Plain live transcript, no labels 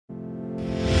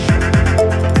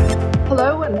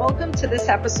and welcome to this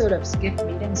episode of Skiff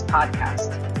Meetings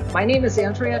Podcast. My name is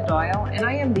Andrea Doyle, and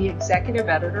I am the executive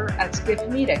editor at Skiff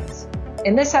Meetings.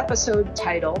 In this episode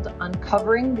titled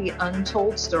Uncovering the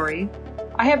Untold Story,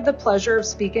 I have the pleasure of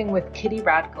speaking with Kitty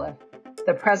Ratcliffe,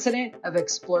 the president of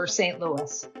Explore St.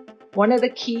 Louis. One of the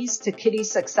keys to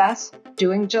Kitty's success,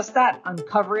 doing just that,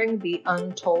 uncovering the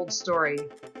untold story.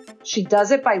 She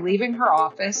does it by leaving her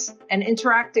office and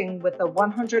interacting with the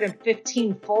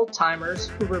 115 full-timers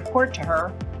who report to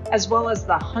her, as well as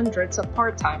the hundreds of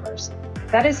part-timers.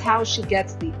 That is how she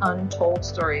gets the untold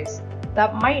stories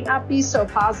that might not be so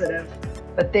positive,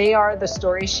 but they are the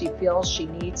stories she feels she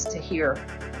needs to hear.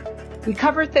 We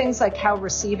cover things like how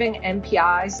receiving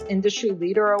MPI's Industry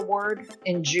Leader Award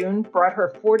in June brought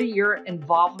her 40-year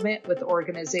involvement with the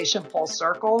organization full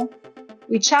circle.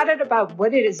 We chatted about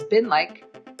what it has been like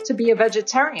to be a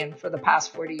vegetarian for the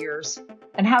past 40 years,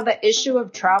 and how the issue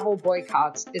of travel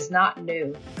boycotts is not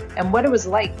new, and what it was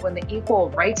like when the Equal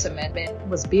Rights Amendment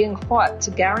was being fought to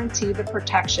guarantee the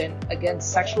protection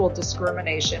against sexual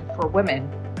discrimination for women.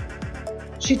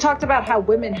 She talked about how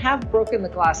women have broken the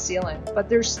glass ceiling, but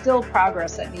there's still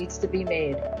progress that needs to be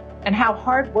made, and how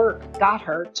hard work got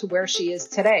her to where she is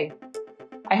today.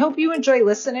 I hope you enjoy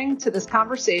listening to this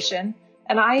conversation,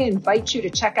 and I invite you to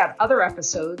check out other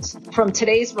episodes from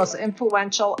today's most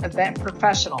influential event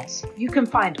professionals. You can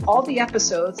find all the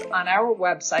episodes on our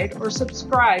website or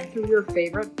subscribe through your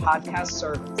favorite podcast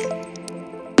service.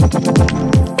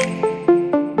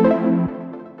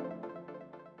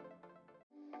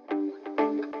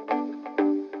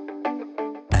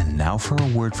 Now for a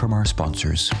word from our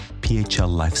sponsors, PHL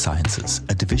Life Sciences,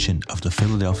 a division of the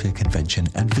Philadelphia Convention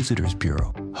and Visitors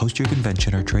Bureau. Host your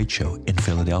convention or trade show in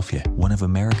Philadelphia, one of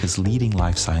America's leading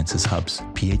life sciences hubs.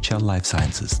 PHL Life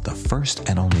Sciences, the first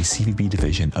and only CVB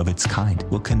division of its kind,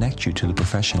 will connect you to the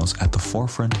professionals at the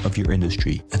forefront of your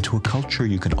industry and to a culture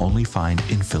you can only find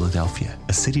in Philadelphia.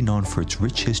 A city known for its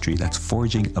rich history that's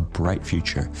forging a bright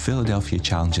future, Philadelphia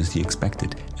challenges the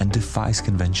expected and defies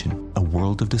convention. A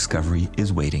world of discovery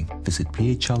is waiting. Visit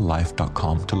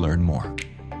phllife.com to learn more.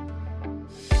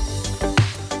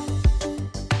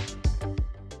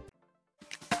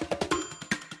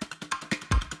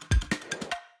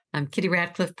 I'm Kitty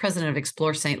Ratcliffe, president of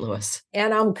Explore St. Louis.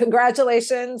 And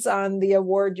congratulations on the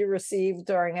award you received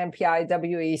during MPI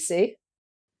WEC.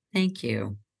 Thank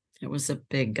you. It was a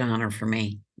big honor for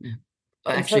me.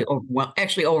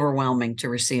 Actually overwhelming to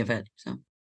receive it. So,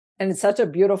 and it's such a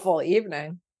beautiful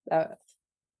evening.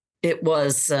 It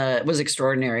was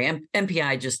extraordinary.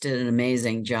 MPI just did an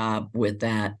amazing job with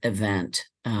that event,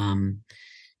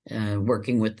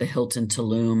 working with the Hilton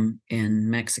Tulum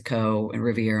in Mexico and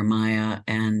Riviera Maya.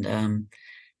 And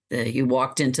you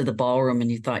walked into the ballroom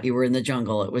and you thought you were in the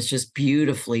jungle. It was just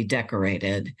beautifully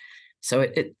decorated. So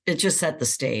it just set the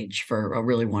stage for a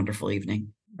really wonderful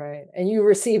evening. Right. And you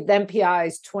received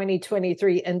MPI's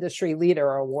 2023 Industry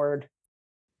Leader Award.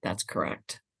 That's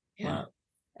correct. Yeah. Wow.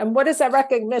 And what does that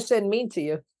recognition mean to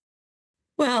you?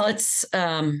 Well,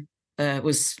 it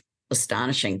was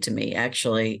astonishing to me,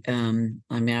 actually.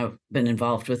 I've been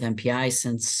involved with MPI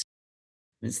since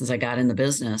I got in the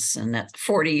business, and that's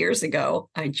 40 years ago.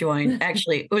 I joined.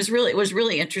 Actually, it was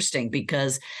really interesting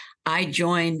because I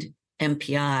joined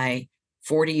MPI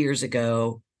 40 years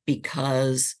ago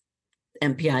because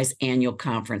MPI's annual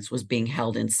conference was being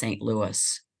held in St.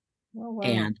 Louis,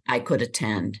 and I could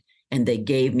attend. And they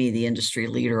gave me the Industry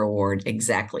Leader Award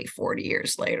exactly 40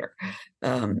 years later.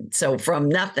 So from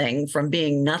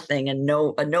being nothing and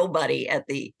a nobody at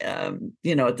the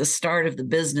at the start of the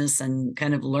business and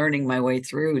kind of learning my way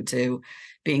through to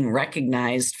being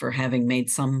recognized for having made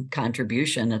some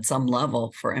contribution at some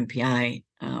level for MPI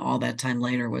all that time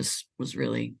later was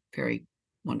really very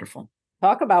wonderful.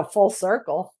 Talk about full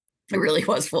circle. It really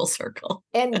was full circle.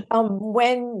 And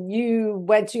when you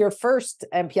went to your first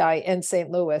MPI in St.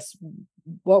 Louis,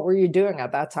 what were you doing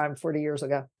at that time 40 years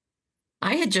ago?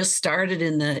 I had just started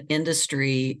in the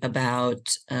industry about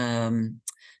 7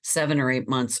 or 8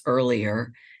 months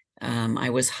earlier. I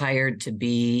was hired to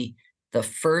be the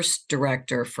first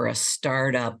director for a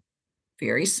startup,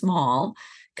 very small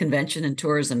convention and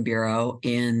tourism bureau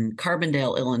in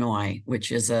Carbondale, Illinois,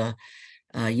 which is a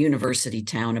university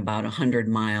town about 100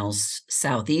 miles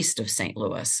southeast of St.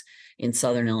 Louis in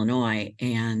Southern Illinois.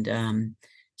 And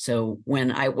so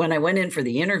when I went in for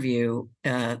the interview,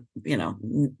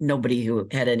 nobody who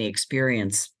had any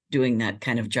experience doing that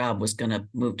kind of job was going to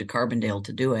move to Carbondale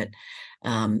to do it.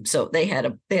 So they had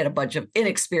a bunch of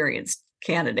inexperienced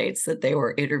candidates that they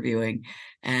were interviewing.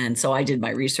 And so I did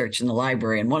my research in the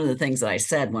library. And one of the things that I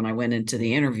said when I went into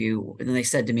the interview, and they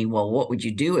said to me, well, what would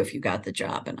you do if you got the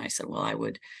job? And I said, well, I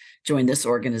would join this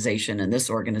organization and this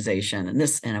organization and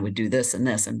this, and I would do this and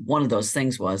this. And one of those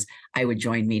things was I would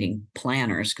join Meeting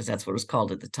Planners, because that's what it was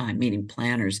called at the time, Meeting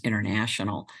Planners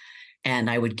International. And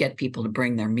I would get people to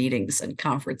bring their meetings and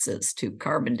conferences to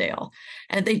Carbondale,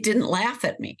 and they didn't laugh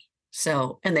at me.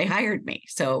 So, and they hired me.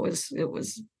 So it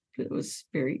was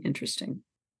very interesting.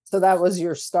 So that was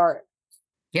your start.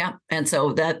 Yeah. And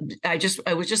so that I just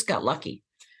got lucky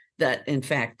that, in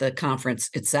fact, the conference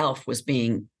itself was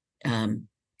being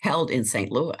held in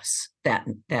St. Louis that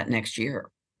next year.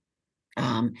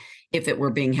 If it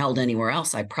were being held anywhere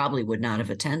else, I probably would not have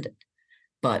attended.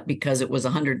 But because it was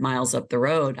 100 miles up the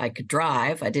road, I could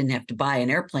drive. I didn't have to buy an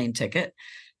airplane ticket.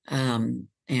 And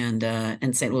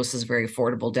St. Louis is a very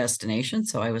affordable destination.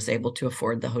 So I was able to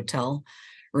afford the hotel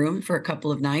room for a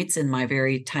couple of nights in my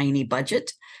very tiny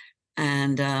budget,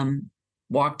 and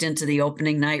walked into the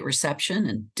opening night reception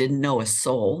and didn't know a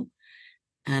soul.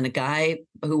 And a guy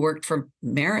who worked for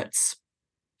Merritt's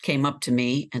came up to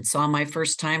me and saw my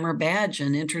first timer badge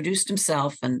and introduced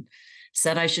himself and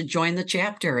said I should join the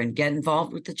chapter and get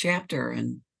involved with the chapter.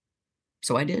 And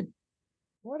so I did.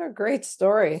 What a great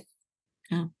story.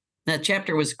 Yeah. That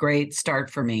chapter was a great start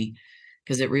for me,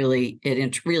 because it really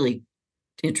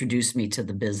introduced me to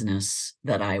the business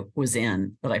that I was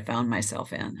in, that I found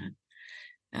myself in.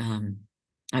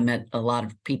 I met a lot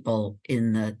of people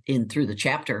through the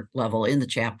chapter level in the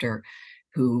chapter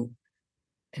who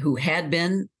had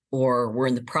been or were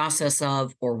in the process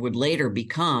of or would later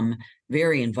become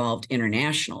very involved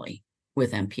internationally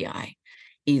with MPI,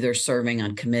 either serving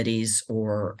on committees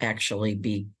or actually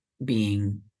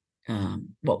being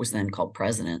what was then called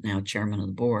president, now chairman of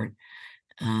the board.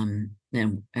 And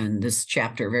this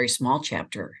chapter, very small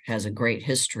chapter, has a great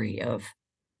history of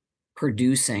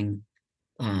producing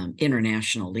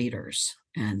international leaders.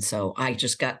 And so I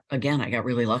got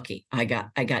really lucky. I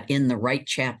got in the right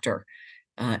chapter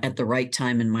at the right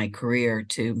time in my career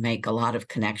to make a lot of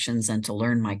connections and to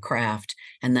learn my craft.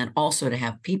 And then also to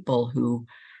have people who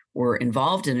were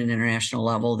involved in an international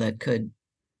level that could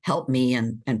help me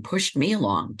and pushed me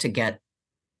along to get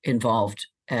involved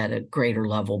at a greater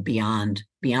level beyond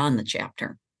the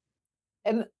chapter.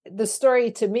 And the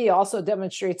story to me also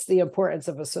demonstrates the importance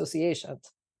of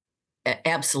associations.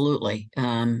 Absolutely.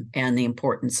 And the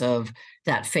importance of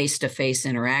that face-to-face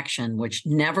interaction, which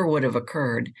never would have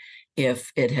occurred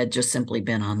if it had just simply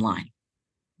been online.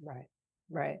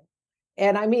 Right.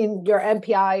 And I mean, your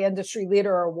MPI Industry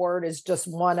Leader Award is just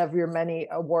one of your many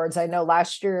awards. I know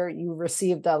last year you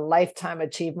received a Lifetime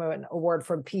Achievement Award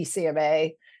from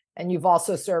PCMA, and you've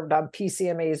also served on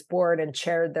PCMA's board and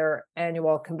chaired their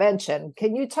annual convention.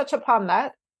 Can you touch upon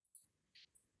that?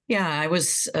 Yeah, I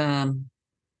was.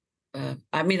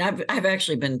 I've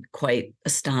actually been quite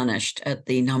astonished at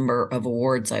the number of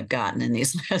awards I've gotten in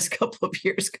these last couple of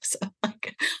years, because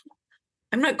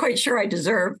I'm not quite sure I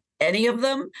deserve any of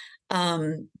them,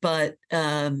 but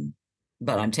I'm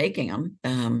taking them.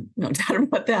 No doubt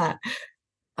about that.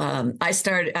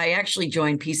 I actually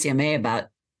joined PCMA about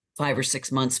 5 or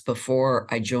 6 months before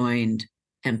I joined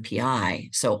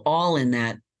MPI. So all in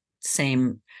that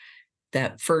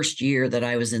first year that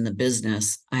I was in the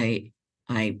business, I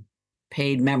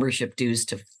paid membership dues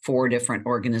to 4 different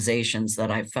organizations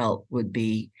that I felt would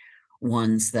be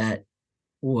ones that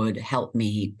would help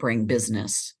me bring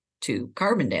business to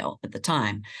Carbondale at the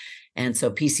time. And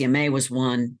so PCMA was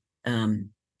one,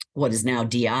 what is now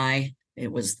DI.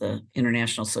 It was the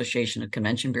International Association of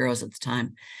Convention Bureaus at the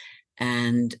time,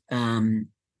 and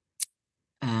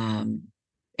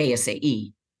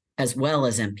ASAE, as well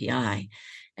as MPI.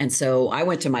 And so I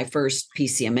went to my first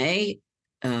PCMA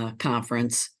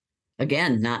conference,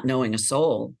 again, not knowing a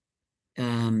soul,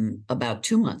 about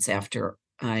 2 months after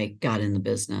I got in the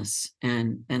business.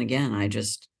 And again,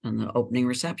 on the opening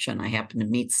reception, I happened to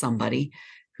meet somebody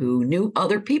who knew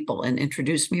other people and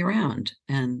introduced me around.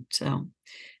 And so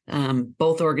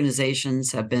both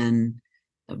organizations have been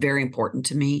very important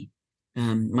to me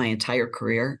my entire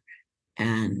career.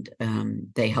 And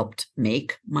they helped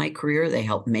make my career. They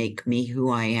helped make me who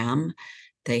I am.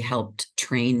 They helped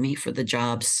train me for the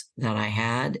jobs that I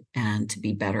had and to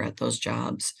be better at those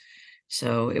jobs.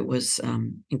 So it was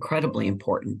incredibly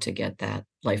important to get that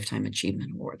Lifetime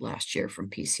Achievement Award last year from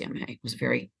PCMA. It was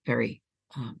very, very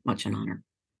much an honor.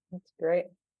 That's great.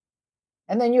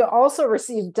 And then you also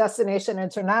received Destination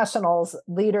International's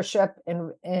Leadership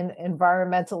in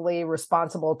Environmentally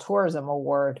Responsible Tourism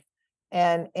Award.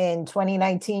 And in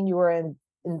 2019, you were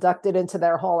inducted into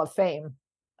their Hall of Fame.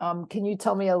 Can you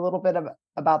tell me a little bit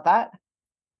about that?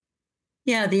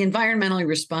 Yeah, the Environmentally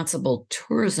Responsible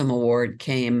Tourism Award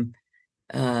came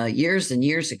years and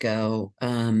years ago,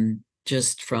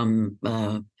 just from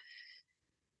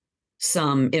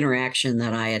some interaction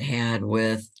that I had had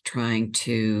with trying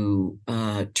to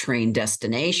train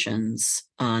destinations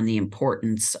on the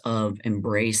importance of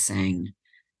embracing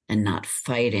and not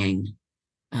fighting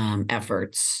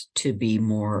efforts to be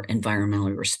more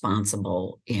environmentally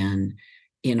responsible in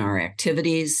our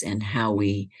activities and how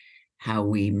we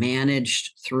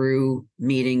managed through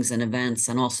meetings and events,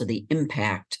 and also the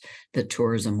impact that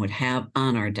tourism would have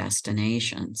on our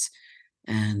destinations.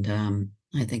 And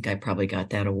I think I probably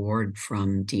got that award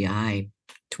from DI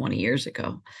 20 years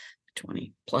ago,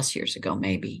 20 plus years ago,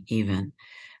 maybe even.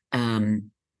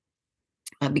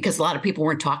 Because a lot of people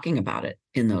weren't talking about it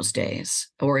in those days,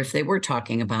 or if they were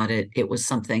talking about it, it was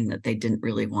something that they didn't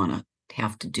really want to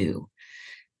have to do.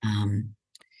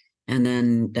 And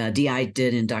then DI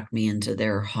did induct me into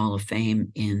their Hall of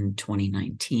Fame in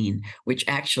 2019, which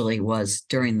actually was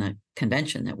during the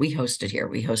convention that we hosted here.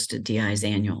 We hosted DI's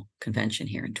annual convention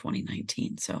here in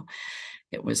 2019. So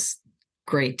it was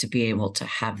great to be able to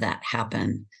have that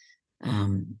happen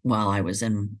while I was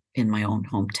in my own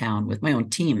hometown with my own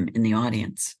team in the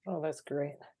audience. Oh, that's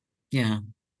great. Yeah.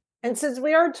 And since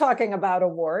we are talking about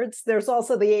awards, there's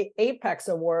also the Apex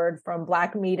Award from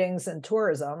Black Meetings and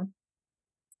Tourism,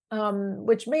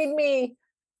 which made me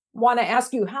want to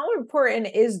ask you, how important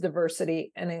is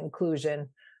diversity and inclusion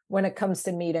when it comes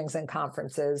to meetings and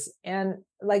conferences? And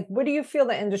like, what do you feel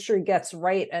the industry gets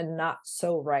right and not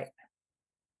so right?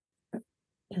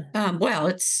 Well,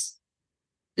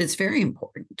 it's very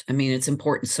important. I mean, it's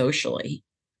important socially.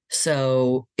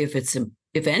 So if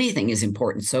anything is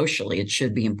important socially, it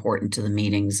should be important to the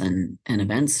meetings and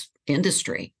events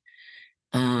industry.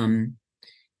 And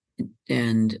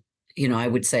I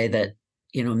would say that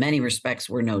in many respects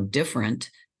we're no different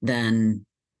than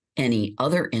any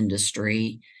other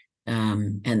industry,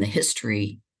 and the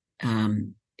history,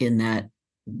 in that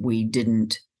we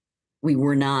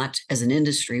were not, as an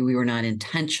industry, we were not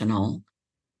intentional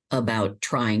about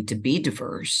trying to be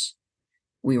diverse.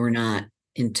 We were not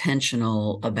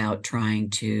intentional about trying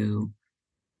to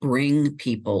bring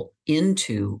people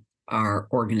into our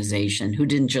organization who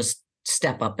didn't just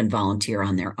step up and volunteer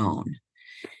on their own.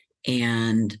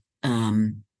 And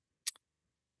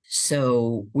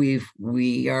so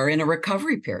we are in a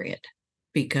recovery period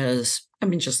because, I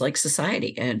mean, just like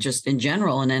society and just in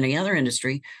general in any other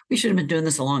industry, we should have been doing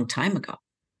this a long time ago.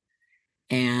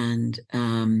 And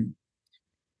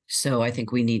so I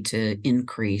think we need to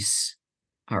increase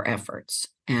our efforts.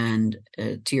 And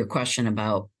to your question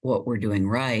about what we're doing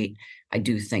right, I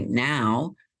do think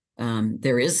now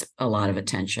there is a lot of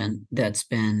attention that's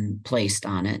been placed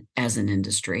on it as an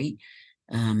industry.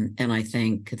 And I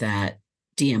think that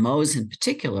DMOs in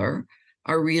particular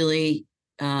are really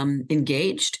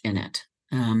engaged in it.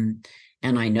 And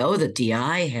I know that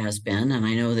DI has been, and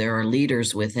I know there are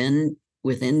leaders within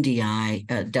DI,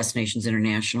 Destinations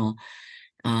International.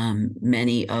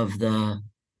 Many of the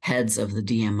heads of the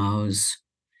DMOs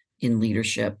in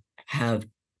leadership have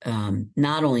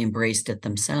not only embraced it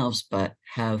themselves, but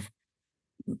have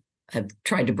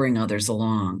tried to bring others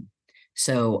along.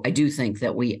 So I do think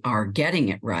that we are getting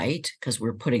it right because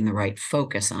we're putting the right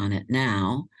focus on it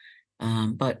now,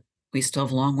 but we still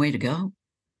have a long way to go.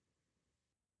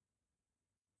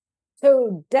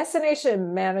 So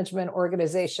destination management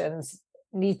organizations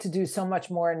need to do so much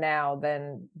more now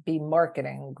than be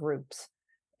marketing groups.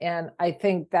 And I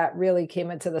think that really came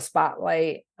into the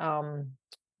spotlight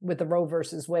with the Roe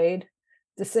versus Wade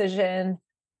decision.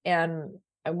 And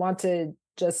I wanted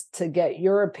just to get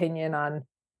your opinion on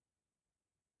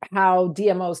how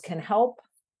DMOs can help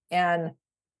and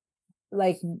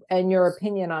your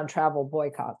opinion on travel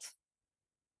boycotts.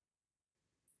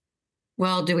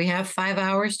 Well, do we have 5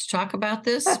 hours to talk about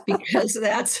this? Because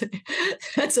that's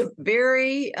a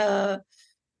very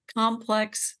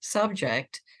complex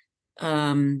subject.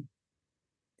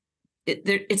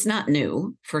 It's not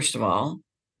new, first of all.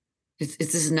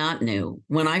 This is not new.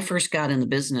 When I first got in the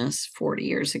business 40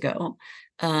 years ago,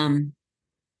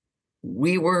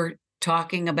 we were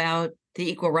talking about the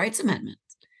Equal Rights Amendment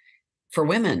for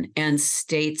women and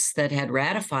states that had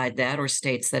ratified that or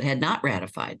states that had not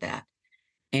ratified that.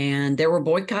 And there were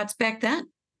boycotts back then.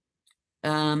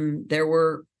 There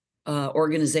were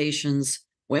organizations,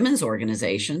 women's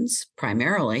organizations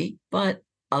primarily, but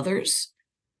others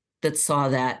that saw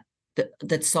that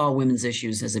saw women's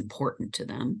issues as important to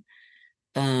them,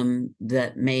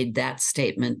 that made that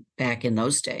statement back in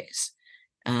those days.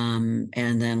 And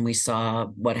then we saw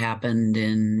what happened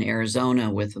in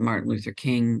Arizona with the Martin Luther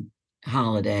King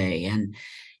holiday.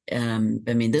 I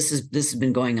mean, this has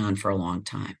been going on for a long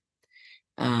time.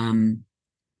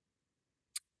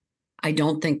 I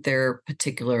don't think they're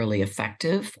particularly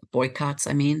effective. Boycotts,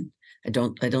 I mean, I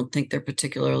don't think they're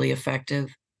particularly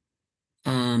effective.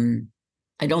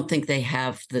 I don't think they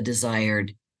have the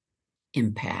desired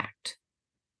impact.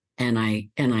 And I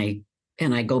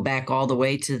go back all the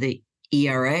way to the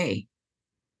ERA,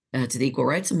 to the Equal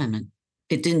Rights Amendment.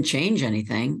 It didn't change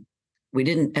anything.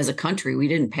 As a country, we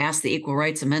didn't pass the Equal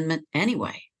Rights Amendment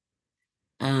anyway.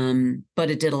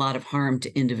 But it did a lot of harm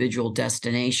to individual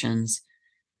destinations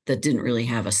that didn't really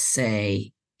have a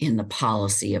say in the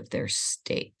policy of their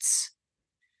states.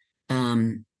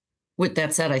 With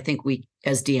that said, I think we,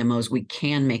 as DMOs, we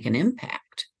can make an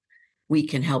impact. We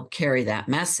can help carry that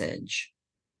message,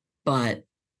 but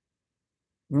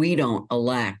we don't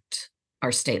elect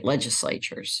our state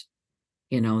legislatures.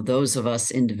 Those of us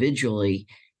individually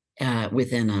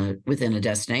within a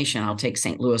destination. I'll take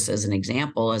St. Louis as an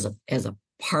example. As a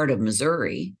part of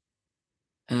Missouri,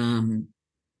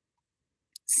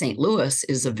 St. Louis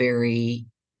is a very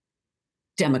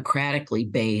democratically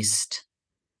based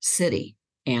city,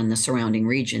 and the surrounding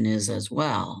region is as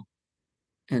well,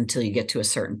 until you get to a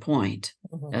certain point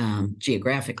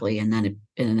geographically, and then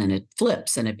it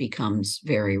flips and it becomes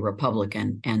very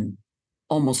Republican, and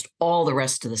almost all the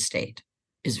rest of the state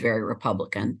is very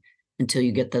Republican until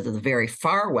you get to the very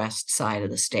far west side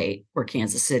of the state where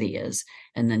Kansas City is,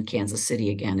 and then Kansas City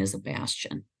again is a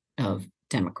bastion of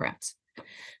Democrats.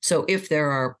 So if there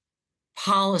are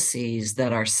policies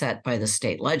that are set by the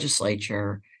state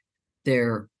legislature,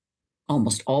 they're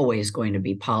almost always going to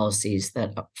be policies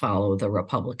that follow the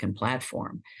Republican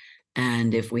platform.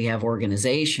 And if we have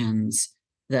organizations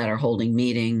that are holding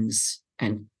meetings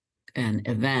and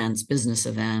events, business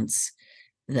events,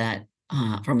 that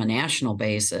from a national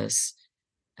basis,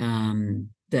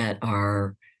 that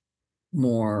are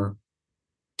more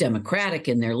Democratic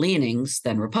in their leanings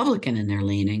than Republican in their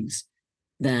leanings,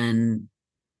 then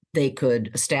they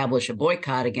could establish a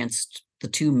boycott against the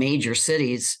two major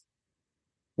cities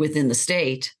within the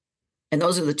state. And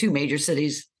those are the two major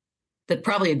cities that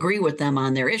probably agree with them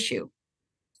on their issue.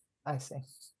 I see.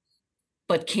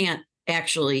 But can't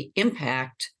actually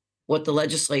impact what the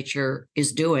legislature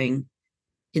is doing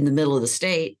in the middle of the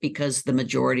state, because the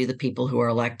majority of the people who are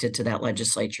elected to that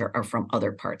legislature are from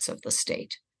other parts of the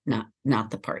state,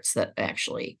 not the parts that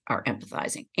actually are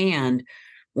empathizing. And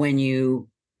when you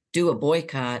do a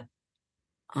boycott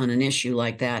on an issue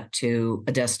like that to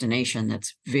a destination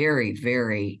that's very,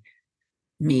 very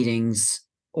meetings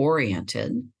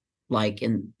oriented,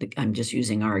 I'm just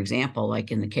using our example,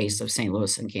 like in the case of St.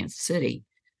 Louis and Kansas City,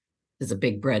 is a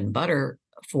big bread and butter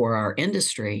for our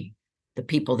industry. The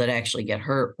people that actually get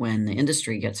hurt when the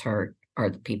industry gets hurt are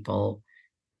the people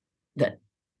that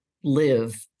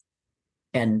live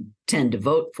and tend to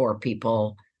vote for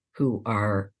people who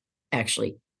are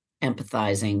actually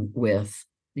empathizing with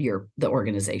the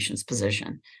organization's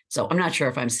position. So I'm not sure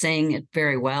if I'm saying it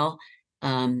very well,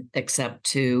 except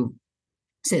to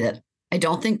say that I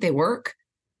don't think they work.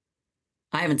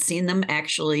 I haven't seen them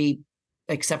actually,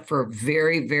 except for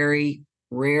very, very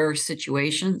rare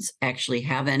situations, actually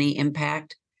have any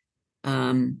impact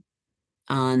on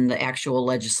the actual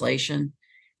legislation,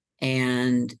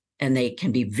 and they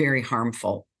can be very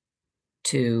harmful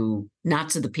not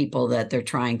to the people that they're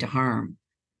trying to harm,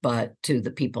 but to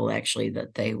the people actually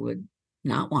that they would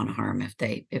not want to harm if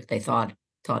they thought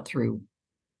through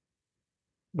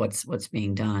what's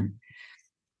being done.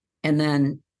 And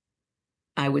then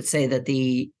I would say that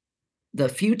the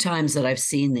few times that I've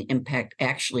seen the impact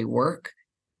actually work,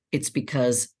 it's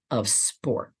because of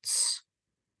sports,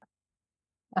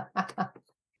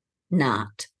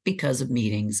 not because of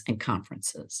meetings and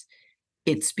conferences.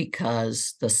 It's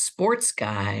because the sports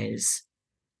guys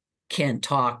can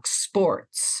talk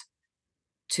sports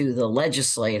to the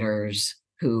legislators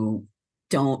who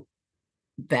don't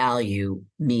value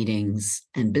meetings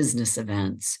and business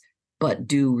events, but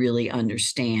do really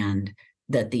understand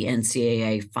that the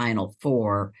NCAA Final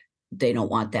Four, they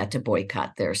don't want that to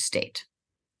boycott their state.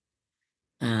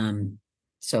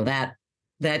 So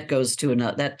that goes to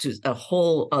a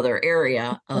whole other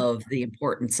area of the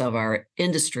importance of our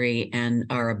industry and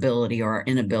our ability or our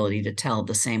inability to tell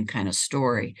the same kind of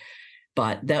story.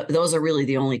 But those are really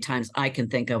the only times I can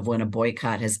think of when a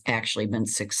boycott has actually been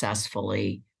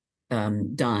successfully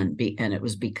done. And it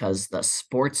was because the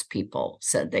sports people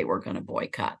said they were going to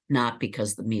boycott, not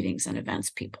because the meetings and events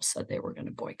people said they were going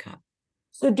to boycott.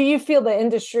 So do you feel the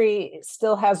industry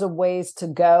still has a ways to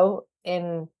go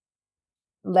in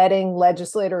letting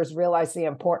legislators realize the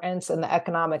importance and the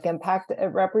economic impact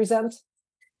it represents?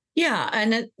 Yeah,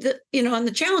 and and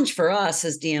the challenge for us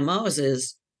as DMOs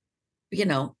is,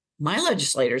 my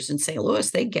legislators in St. Louis,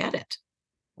 they get it.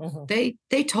 Mhm.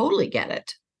 They totally get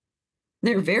it.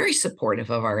 They're very supportive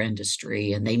of our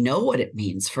industry, and they know what it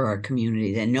means for our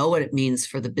community. They know what it means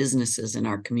for the businesses in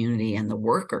our community and the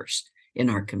workers in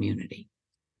our community.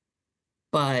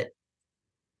 But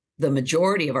the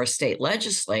majority of our state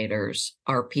legislators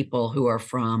are people who are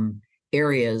from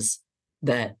areas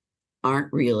that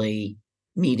aren't really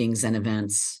meetings and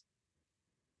events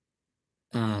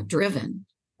driven,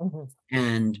 Mhm.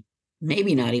 and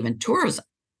maybe not even tourism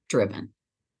driven,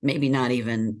 maybe not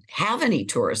even have any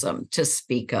tourism to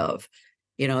speak of.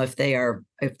 If they are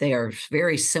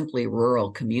very simply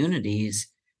rural communities,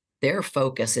 their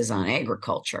focus is on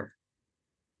agriculture,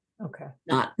 Okay.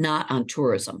 not on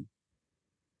tourism.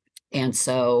 And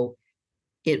so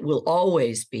it will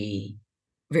always be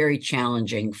very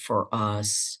challenging for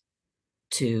us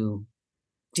to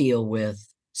deal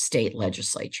with state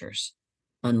legislatures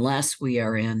unless we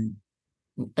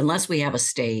have a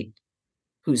state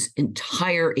whose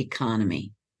entire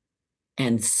economy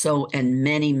and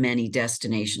many, many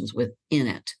destinations within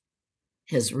it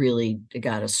has really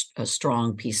got a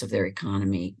strong piece of their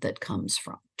economy that comes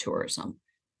from tourism.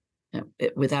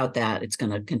 Without that, it's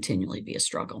going to continually be a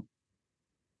struggle.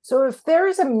 So if there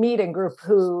is a meeting group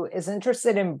who is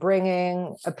interested in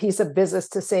bringing a piece of business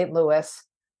to St. Louis,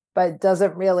 but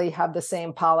doesn't really have the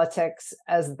same politics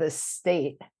as the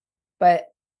state, but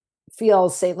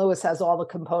feels St. Louis has all the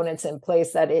components in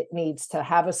place that it needs to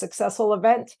have a successful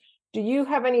event, do you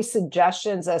have any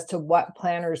suggestions as to what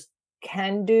planners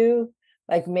can do?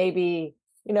 Like maybe,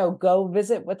 go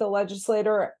visit with the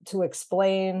legislator to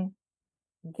explain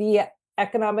the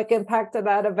economic impact of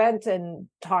that event and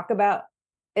talk about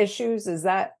issues? Is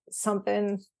that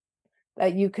something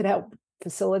that you could help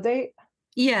facilitate?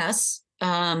 Yes,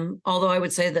 although I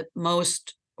would say that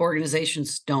most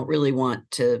organizations don't really want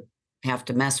to have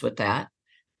to mess with that.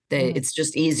 Mhm. It's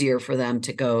just easier for them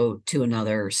to go to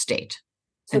another state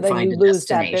So and then find you a lose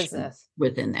that destination business.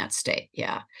 within that state.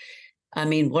 Yeah. I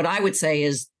mean, what I would say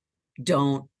is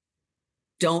don't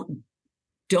don't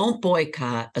don't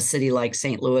boycott a city like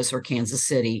St. Louis or Kansas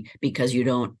City because you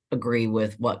don't agree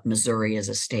with what Missouri as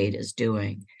a state is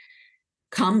doing.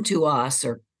 Come to us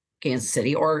or Kansas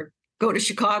City, or go to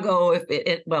Chicago.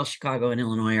 Well, Chicago and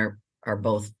Illinois are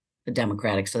both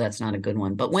Democratic, so that's not a good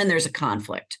one. But when there's a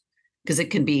conflict, because it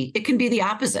can be the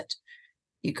opposite.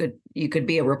 You could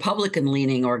be a Republican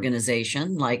leaning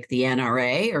organization like the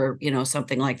NRA or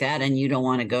something like that, and you don't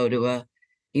want to go to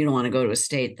a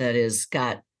state that has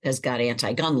got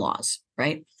anti-gun laws,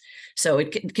 right? So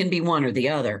it can be one or the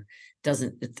other.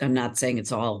 I'm not saying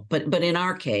it's all, but in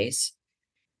our case,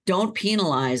 don't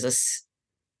penalize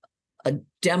a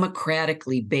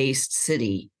democratically based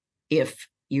city if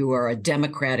you are a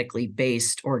democratically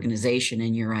based organization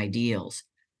in your ideals.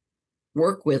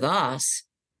 Work with us,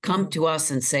 come to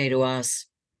us and say to us,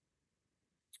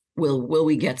 will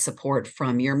we get support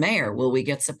from your mayor? Will we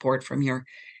get support from your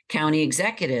county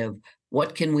executive?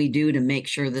 What can we do to make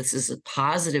sure this is a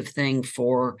positive thing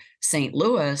for St.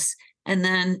 Louis? And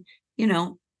then,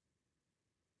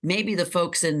 maybe the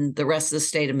folks in the rest of the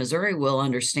state of Missouri will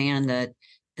understand that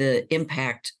the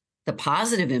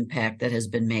positive impact that has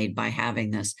been made by having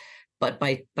this. But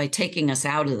by taking us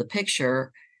out of the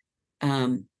picture,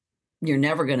 you're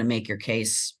never going to make your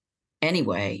case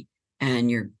anyway, and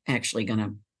you're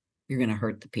going to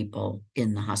hurt the people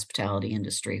in the hospitality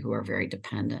industry who are very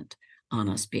dependent on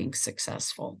us being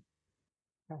successful.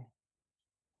 Okay.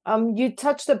 You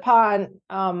touched upon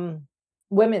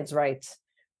women's rights,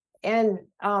 and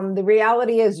the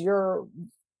reality is you're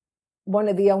one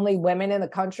of the only women in the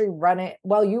country running,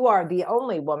 well, you are the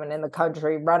only woman in the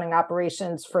country running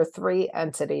operations for three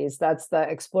entities. That's the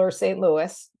Explore St.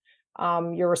 Louis.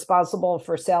 You're responsible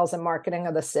for sales and marketing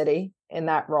of the city in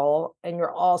that role. And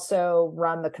you're also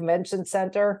run the convention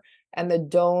center and the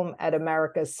Dome at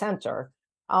America's Center.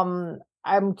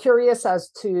 I'm curious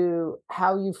as to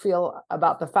how you feel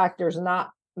about the fact there's not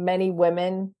many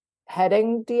women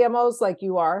heading DMOs like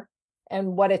you are,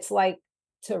 and what it's like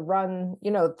to run,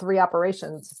 three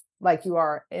operations like you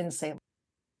are in St.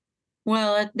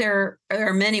 Well, there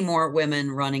are many more women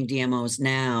running DMOs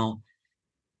now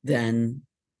than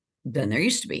there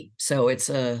used to be. So it's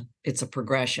a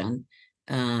progression,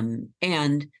 and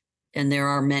there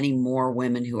are many more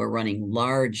women who are running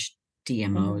large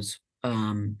DMOs,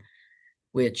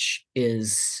 which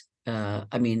is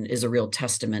is a real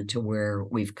testament to where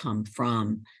we've come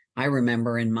from. I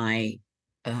remember in my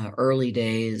early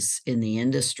days in the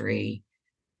industry,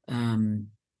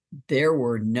 there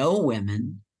were no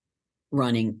women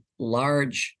running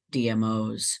large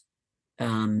DMOs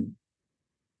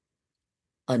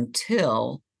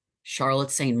until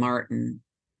Charlotte St. Martin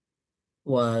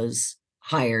was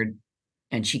hired,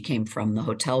 and she came from the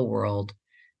hotel world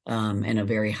in a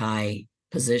very high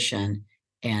position,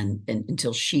 and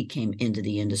until she came into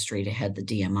the industry to head the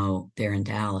DMO there in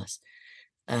Dallas.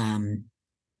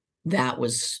 That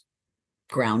was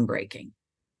groundbreaking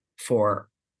for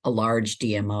a large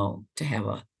DMO to have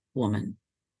a woman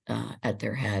at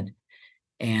their head.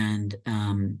 And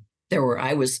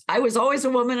I was always a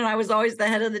woman, and I was always the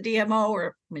head of the DMO,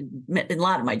 or in a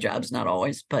lot of my jobs, not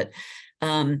always, but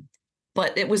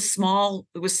it was small.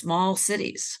 It was small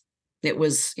cities. It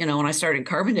was, when I started in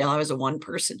Carbondale, I was a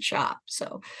one-person shop.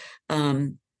 So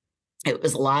it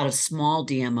was a lot of small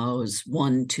DMOs,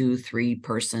 1, 2,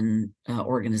 3-person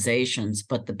organizations,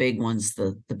 but the big ones,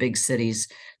 the big cities,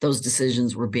 those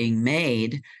decisions were being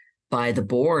made by the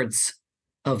boards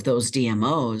of those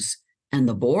DMOs, and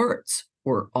the boards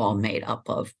were all made up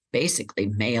of basically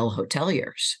male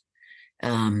hoteliers.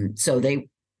 So they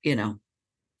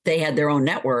had their own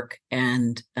network,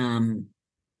 and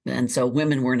so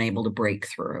women weren't able to break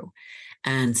through.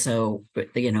 And so,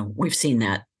 we've seen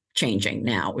that changing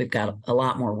now. We've got a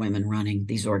lot more women running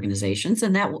these organizations,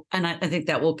 and I think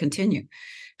that will continue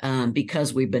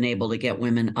because we've been able to get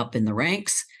women up in the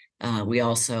ranks. We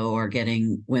also are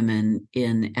getting women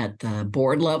in at the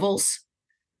board levels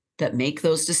that make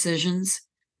those decisions.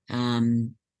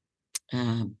 We've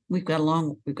got a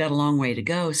long way to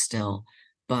go still,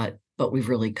 but we've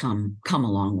really come a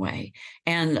long way.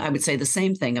 And I would say the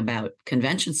same thing about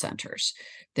convention centers.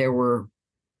 There were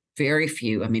very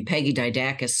few. I mean, Peggy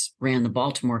Didakis ran the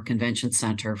Baltimore Convention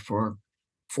Center for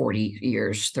 40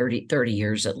 years, 30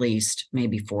 years at least,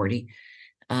 maybe 40.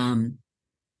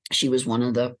 She was one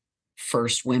of the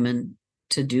first women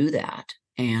to do that.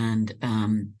 And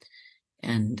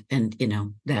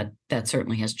that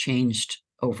certainly has changed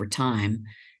over time.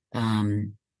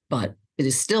 But it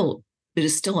is still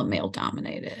a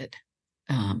male-dominated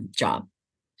job,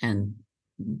 and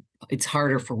it's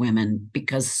harder for women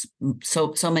because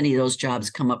so many of those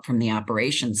jobs come up from the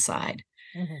operations side.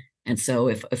 Mm-hmm. And so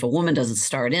if a woman doesn't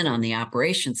start in on the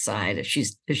operations side, if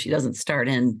she doesn't start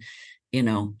in,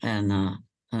 and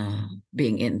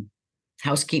being in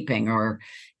housekeeping or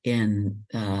in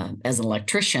as an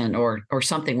electrician or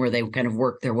something where they kind of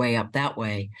work their way up that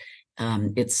way,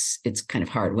 it's kind of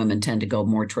hard. Women tend to go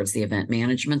more towards the event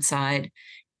management side,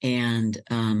 and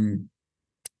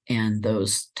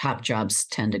those top jobs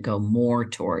tend to go more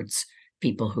towards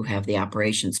people who have the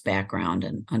operations background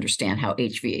and understand how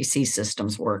HVAC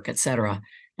systems work, et cetera.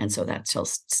 And so that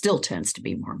still tends to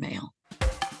be more male.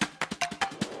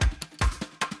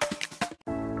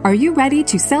 Are you ready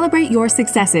to celebrate your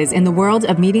successes in the world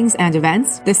of meetings and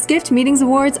events? The Skift Meetings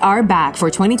Awards are back for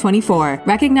 2024,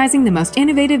 recognizing the most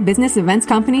innovative business events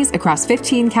companies across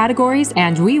 15 categories,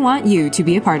 and we want you to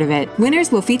be a part of it.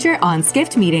 Winners will feature on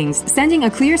Skift Meetings, sending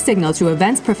a clear signal to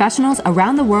events professionals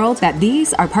around the world that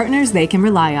these are partners they can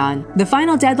rely on. The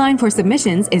final deadline for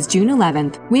submissions is June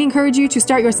 11th. We encourage you to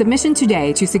start your submission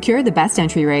today to secure the best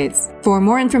entry rates. For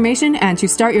more information and to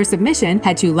start your submission,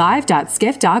 head to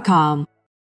live.skift.com.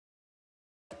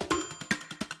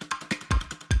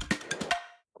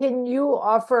 Can you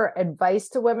offer advice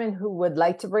to women who would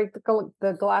like to break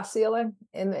the glass ceiling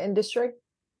in the industry?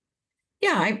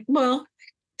 Yeah, I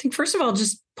think first of all,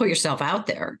 just put yourself out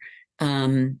there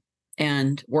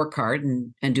and work hard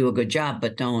and do a good job,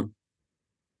 but don't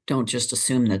just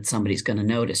assume that somebody's going to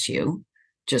notice you.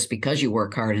 Just because you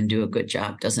work hard and do a good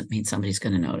job doesn't mean somebody's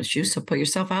going to notice you. So put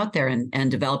yourself out there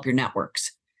and develop your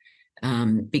networks,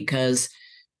 because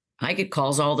I get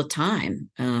calls all the time.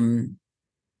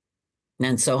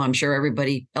 And so I'm sure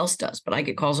everybody else does, but I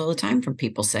get calls all the time from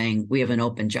people saying, we have an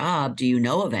open job. Do you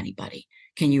know of anybody?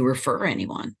 Can you refer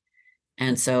anyone?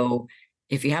 And so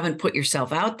if you haven't put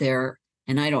yourself out there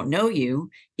and I don't know you,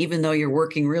 even though you're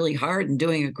working really hard and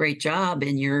doing a great job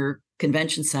in your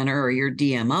convention center or your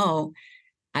DMO,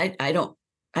 I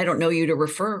don't know you to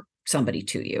refer somebody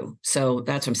to you. So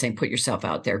that's what I'm saying. Put yourself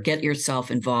out there, get yourself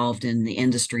involved in the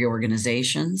industry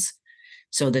organizations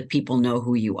so that people know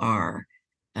who you are.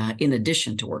 In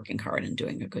addition to working hard and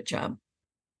doing a good job.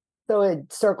 So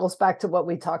it circles back to what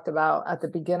we talked about at the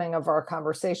beginning of our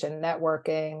conversation,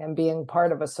 networking and being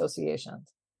part of associations.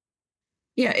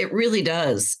 Yeah, it really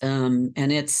does. And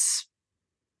it's,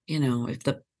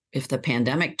 if the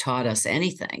pandemic taught us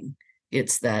anything,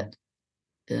 it's that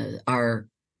our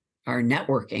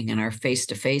networking and our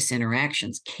face-to-face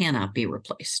interactions cannot be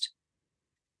replaced.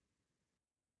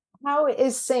 How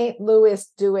is St. Louis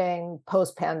doing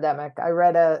post-pandemic? I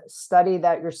read a study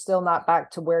that you're still not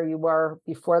back to where you were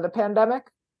before the pandemic.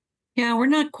 Yeah, we're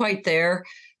not quite there.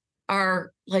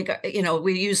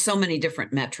 We use so many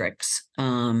different metrics.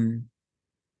 Airline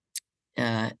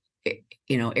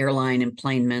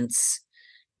enplanements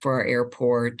for our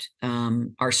airport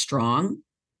are strong.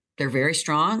 They're very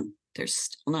strong. They're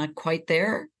still not quite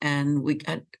there. And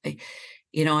I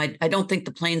don't think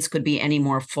the planes could be any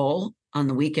more full on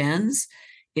the weekends.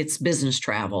 It's business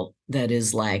travel that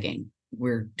is lagging.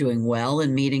 We're doing well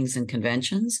in meetings and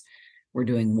conventions. We're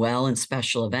doing well in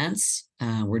special events.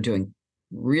 We're doing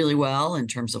really well in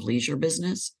terms of leisure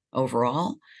business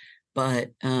overall.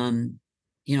 But,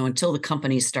 until the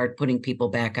companies start putting people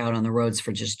back out on the roads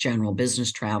for just general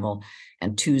business travel,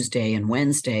 and Tuesday and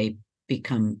Wednesday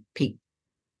become peak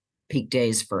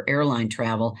days for airline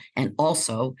travel, and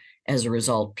also as a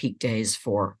result, peak days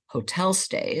for hotel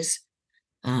stays,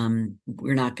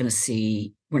 we're not going to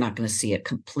see a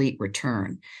complete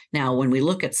return. Now, when we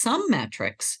look at some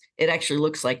metrics, it actually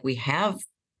looks like we have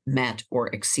met or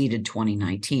exceeded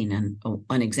 2019. And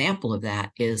an example of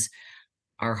that is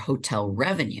our hotel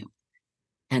revenue.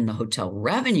 And the hotel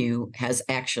revenue has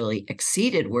actually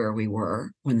exceeded where we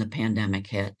were when the pandemic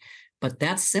hit. But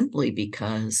that's simply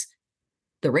because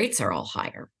the rates are all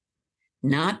higher,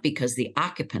 not because the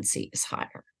occupancy is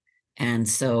higher. And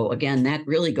so, again, that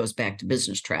really goes back to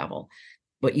business travel.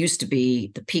 What used to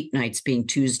be the peak nights being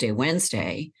Tuesday,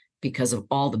 Wednesday, because of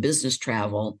all the business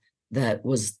travel that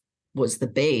was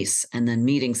the base, and then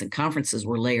meetings and conferences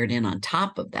were layered in on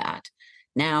top of that.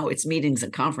 Now it's meetings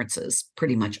and conferences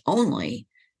pretty much only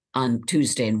on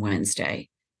Tuesday and Wednesday.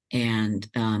 And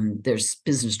there's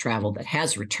business travel that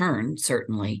has returned,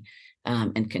 certainly,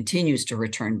 and continues to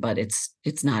return, but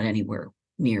it's not anywhere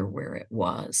near where it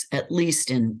was, at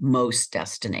least in most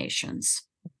destinations.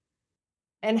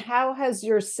 And how has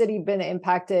your city been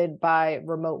impacted by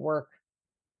remote work?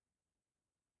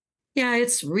 Yeah,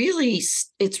 it's really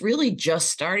just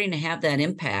starting to have that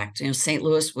impact. St.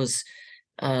 Louis was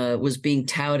being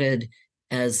touted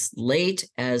as late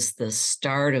as the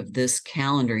start of this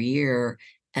calendar year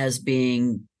as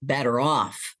being better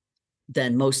off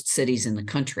than most cities in the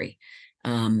country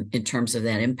in terms of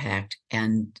that impact.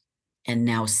 And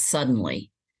now suddenly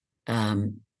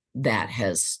that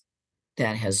has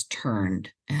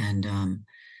turned, and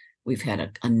we've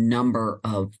had a number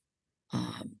of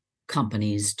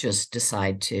companies just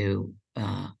decide to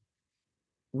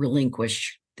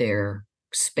relinquish their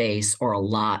space, or a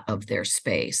lot of their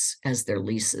space, as their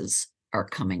leases are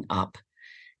coming up,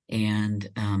 and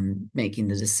making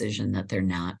the decision that they're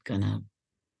not gonna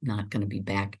be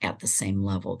back at the same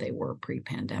level they were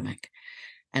pre-pandemic.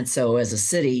 And so as a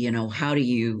city, how do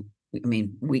you,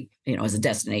 we, as a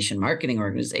destination marketing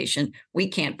organization, we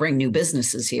can't bring new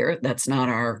businesses here. That's not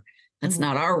our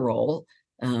role.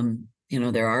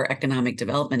 There are economic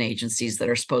development agencies that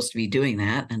are supposed to be doing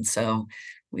that. And so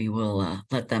we will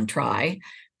let them try.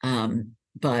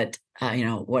 But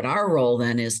what our role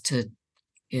then is to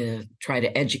try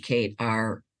to educate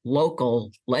our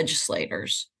local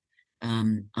legislators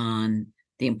on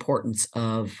the importance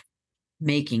of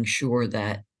making sure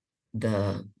that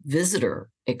the visitor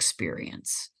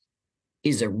experience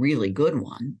is a really good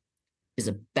one, is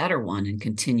a better one, and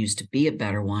continues to be a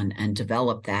better one, and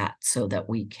develop that so that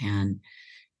we can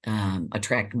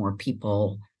attract more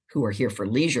people who are here for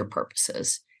leisure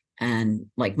purposes. And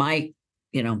like my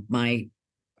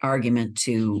argument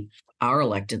to our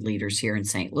elected leaders here in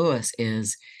St. Louis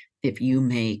is, if you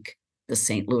make the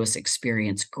St. Louis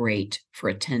experience great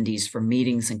for attendees for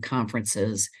meetings and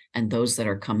conferences, and those that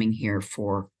are coming here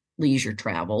for leisure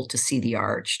travel, to see the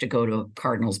Arch, to go to a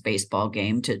Cardinals baseball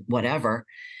game, to whatever,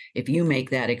 if you make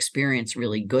that experience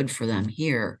really good for them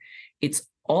here, it's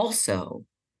also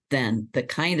then the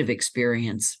kind of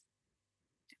experience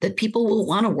that people will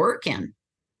want to work in,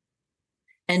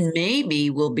 and maybe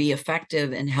will be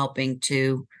effective in helping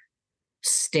to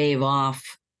stave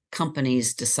off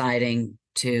companies deciding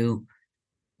to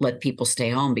let people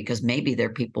stay home, because maybe their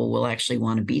people will actually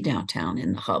want to be downtown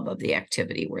in the hub of the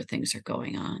activity where things are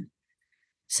going on.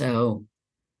 So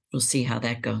we'll see how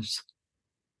that goes.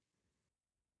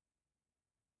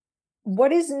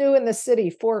 What is new in the city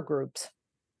for groups?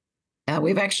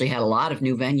 We've actually had a lot of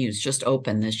new venues just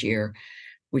open this year,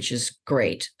 which is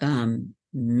great.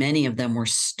 Many of them were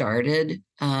started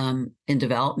in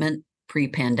development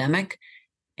pre-pandemic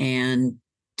and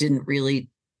didn't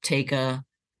take a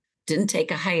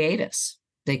hiatus.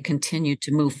 They continued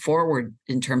to move forward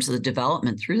in terms of the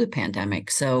development through the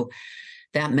pandemic. So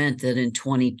that meant that in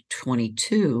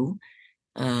 2022,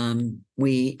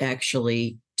 we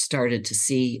actually started to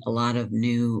see a lot of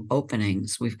new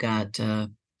openings. We've got a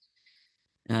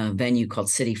venue called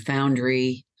City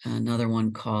Foundry, another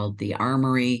one called the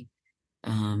Armory,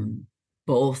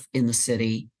 both in the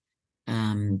city,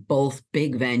 both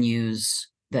big venues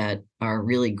that are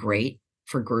really great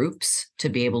for groups to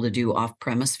be able to do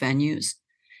off-premise venues.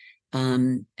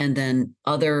 And then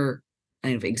other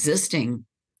kind of existing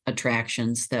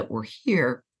attractions that were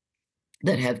here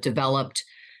that have developed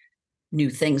new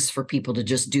things for people to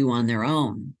just do on their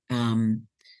own.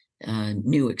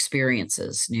 New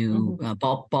experiences, new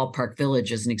Ballpark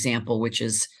Village is an example, which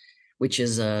is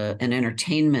an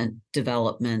entertainment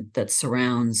development that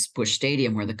surrounds Busch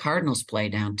Stadium where the Cardinals play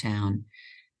downtown.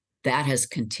 That has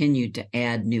continued to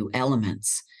add new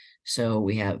elements. So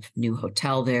we have new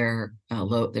hotel there.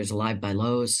 There's a Live by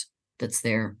Lowe's that's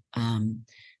there.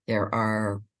 There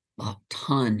are a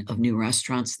ton of new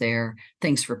restaurants there,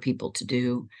 things for people to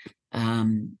do.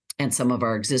 And some of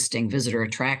our existing visitor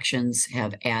attractions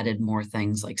have added more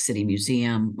things like City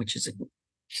Museum, which is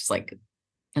just like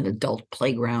an adult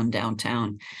playground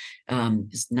downtown.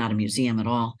 It's not a museum at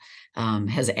all.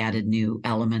 Has added new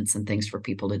elements and things for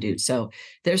people to do. So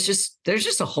there's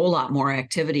just a whole lot more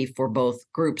activity for both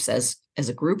groups as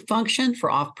a group function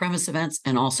for off-premise events,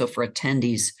 and also for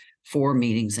attendees for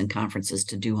meetings and conferences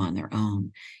to do on their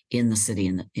own in the city,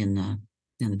 in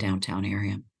the downtown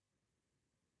area.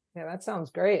 Yeah, that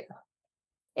sounds great.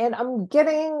 And I'm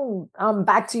getting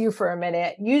back to you for a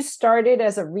minute. You started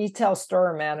as a retail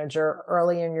store manager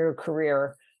early in your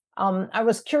career. I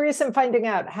was curious in finding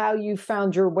out how you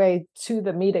found your way to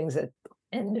the meetings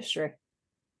industry.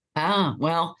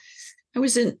 Well, I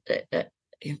was in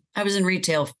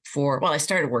retail I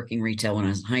started working retail when I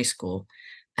was in high school,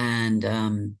 and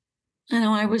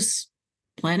I was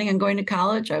planning on going to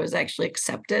college. I was actually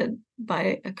accepted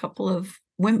by a couple of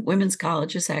women's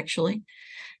colleges, actually.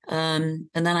 And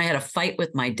then I had a fight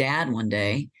with my dad one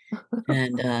day,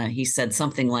 and he said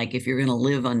something like, if you're going to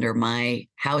live under my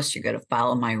house, you're going to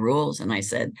follow my rules. And I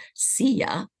said, see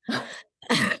ya.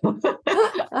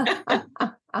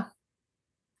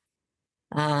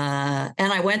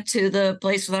 And I went to the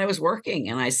place that I was working,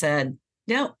 and I said,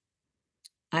 no,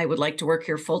 I would like to work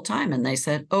here full time. And they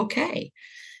said, okay.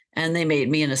 And they made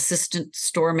me an assistant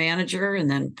store manager. And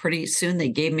then pretty soon they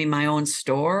gave me my own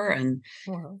store. And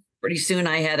pretty soon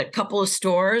I had a couple of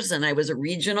stores, and I was a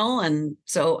regional. And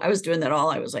so I was doing that all.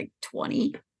 I was like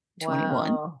 20,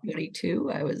 21,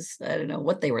 22. I don't know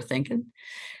what they were thinking.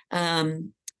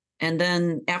 And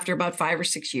then after about 5 or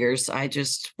 6 years,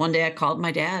 one day I called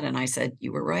my dad and I said,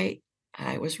 you were right.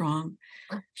 I was wrong.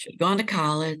 Should have gone to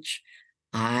college.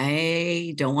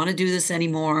 I don't want to do this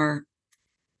anymore.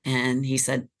 And he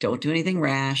said, don't do anything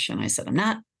rash. And I said, I'm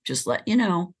not, just let you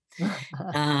know.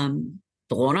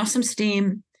 Blowing off some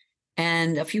steam.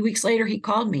 And a few weeks later, he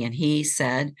called me and he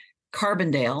said,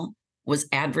 Carbondale was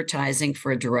advertising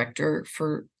for a director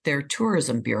for their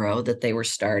tourism bureau that they were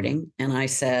starting. And I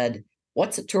said,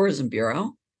 what's a tourism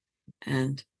bureau?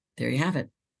 And there you have it.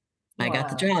 I got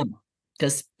the job.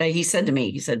 Because he said to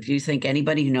me, do you think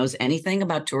anybody who knows anything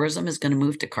about tourism is going to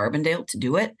move to Carbondale to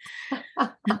do it?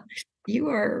 You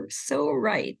are so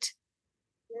right.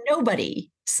 Nobody.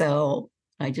 So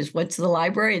I just went to the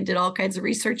library and did all kinds of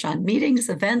research on meetings,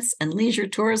 events, and leisure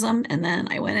tourism. And then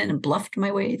I went in and bluffed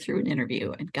my way through an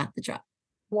interview and got the job.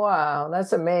 Wow,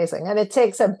 that's amazing. And it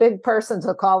takes a big person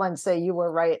to call and say, you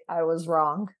were right, I was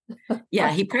wrong.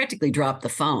 Yeah, he practically dropped the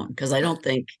phone, because I don't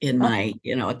think in my,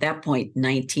 at that point,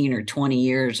 19 or 20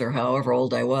 years or however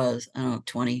old I was, I don't know,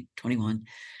 20, 21.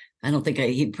 I don't think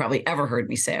he'd probably ever heard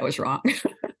me say I was wrong.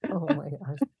 Oh my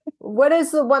gosh. What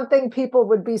is the one thing people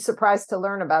would be surprised to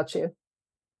learn about you?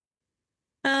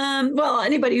 Well,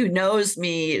 anybody who knows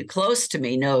me, close to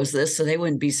me, knows this, so they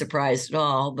wouldn't be surprised at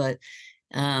all. But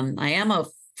I am a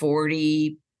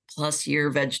 40 plus year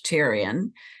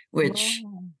vegetarian, which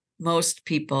most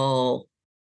people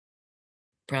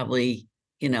probably,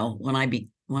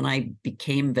 when I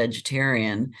became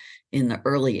vegetarian in the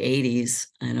early 80s,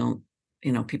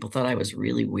 people thought I was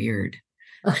really weird.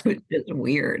 It's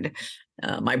weird.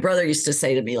 My brother used to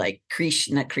say to me, like,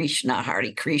 Krishna, Krishna,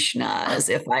 Hare Krishna, as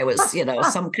if I was,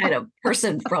 some kind of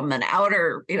person from an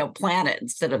outer, planet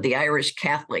instead of the Irish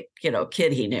Catholic,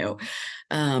 kid he knew.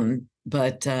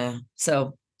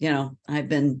 So, I've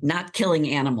been not killing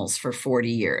animals for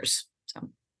 40 years. So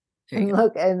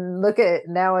look at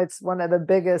now, it's one of the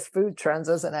biggest food trends,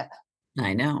 isn't it?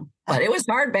 I know, but it was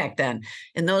hard back then.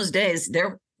 In those days,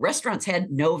 their restaurants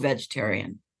had no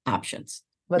vegetarian options.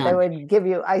 But they would give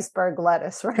you iceberg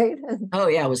lettuce, right? Oh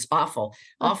yeah, it was awful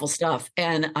stuff.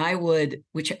 And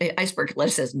which iceberg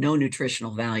lettuce has no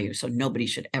nutritional value, so nobody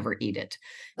should ever eat it.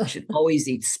 You should always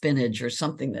eat spinach or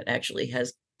something that actually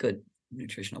has good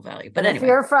nutritional value. But anyway, if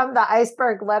you're from the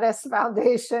Iceberg Lettuce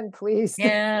Foundation, please.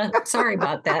 Yeah, sorry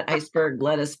about that, Iceberg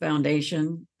Lettuce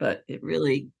Foundation, but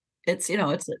it's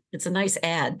a nice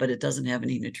ad, but it doesn't have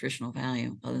any nutritional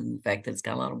value other than the fact that it's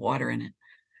got a lot of water in it.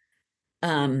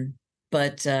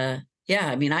 But yeah,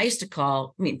 I mean,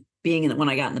 when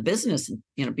I got in the business and,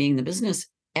 being in the business,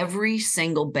 every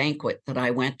single banquet that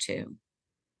I went to,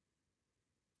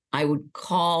 I would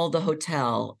call the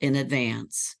hotel in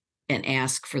advance and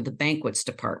ask for the banquets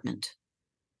department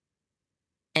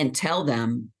and tell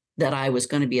them that I was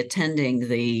going to be attending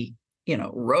the,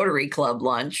 Rotary Club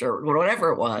lunch or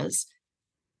whatever it was,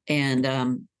 and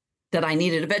that I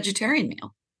needed a vegetarian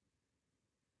meal.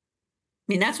 I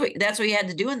mean, that's what you had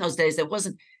to do in those days.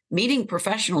 Meeting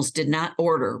professionals did not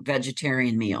order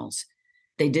vegetarian meals.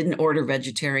 They didn't order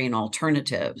vegetarian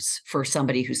alternatives for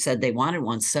somebody who said they wanted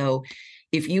one. So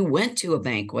if you went to a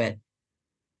banquet,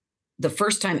 the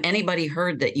first time anybody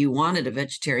heard that you wanted a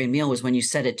vegetarian meal was when you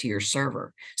said it to your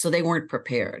server. So they weren't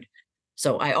prepared.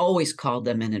 So I always called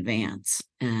them in advance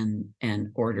and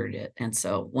ordered it. And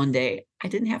so one day I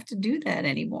didn't have to do that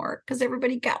anymore because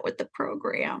everybody got with the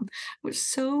program. It was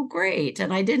so great.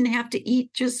 And I didn't have to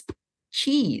eat just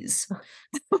cheese.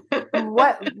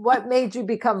 What made you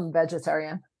become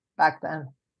vegetarian back then?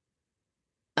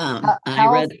 I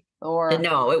read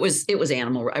No, it was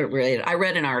animal related. I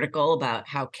read an article about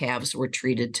how calves were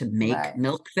treated to make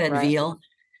milk-fed veal,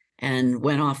 and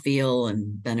went off veal,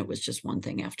 and then it was just one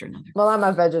thing after another. Well, I'm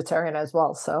a vegetarian as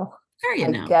well, so I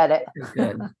get it. Very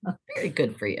good. Very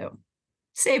good for you.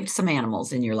 Saved some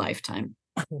animals in your lifetime.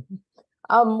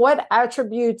 What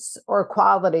attributes or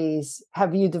qualities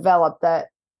have you developed that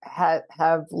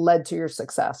have led to your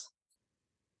success?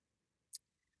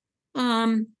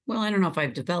 Well, I don't know if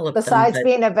I've developed besides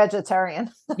being a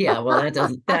vegetarian. Yeah, well,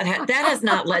 that has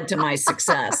not led to my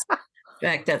success. In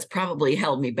fact, that's probably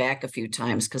held me back a few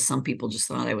times because some people just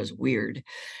thought I was weird.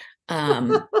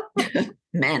 Men,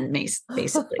 basically.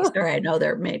 Sorry, I know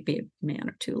there may be a man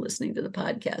or two listening to the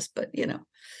podcast, but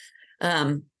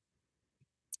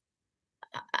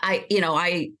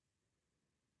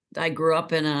I grew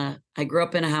up in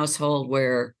a household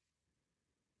where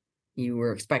you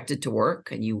were expected to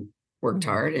work and you worked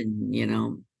hard,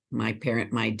 and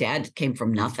my dad came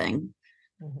from nothing,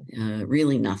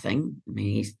 really nothing. I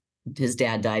mean, his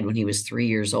dad died when he was 3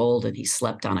 years old, and he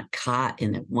slept on a cot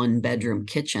in a one-bedroom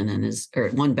kitchen,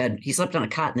 he slept on a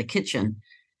cot in the kitchen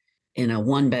in a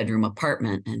one-bedroom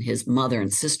apartment, and his mother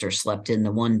and sister slept in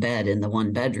the one bed in the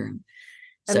one bedroom.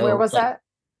 And where was that?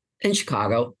 In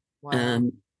Chicago. Wow.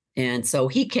 And so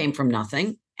he came from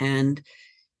nothing, and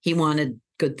he wanted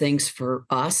good things for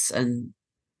us, and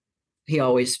he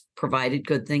always provided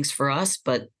good things for us,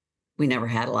 but we never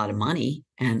had a lot of money.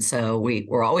 And so we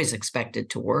were always expected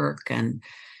to work. And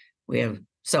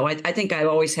I think I've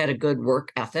always had a good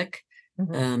work ethic.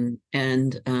 And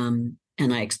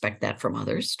I expect that from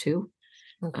others too.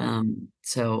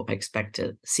 So I expect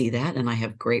to see that. And I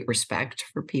have great respect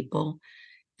for people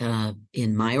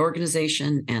in my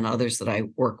organization and others that I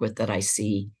work with that I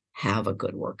see have a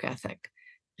good work ethic.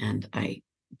 And I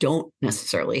don't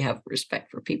necessarily have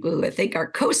respect for people who I think are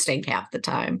coasting half the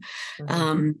time.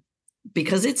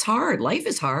 Because it's hard. Life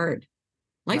is hard.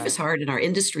 Life is hard, and our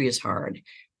industry is hard.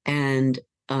 And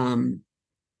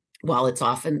while it's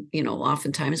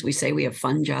oftentimes we say we have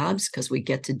fun jobs because we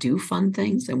get to do fun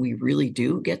things, and we really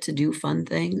do get to do fun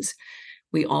things,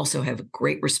 we also have a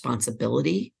great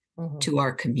responsibility to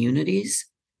our communities.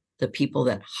 The people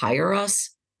that hire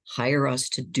us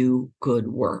to do good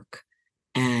work.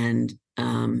 And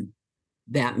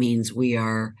that means we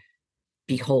are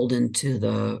beholden to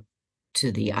the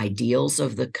ideals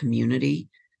of the community,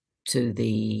 to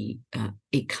the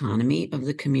economy of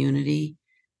the community.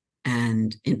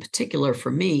 And in particular, for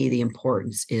me, the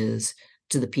importance is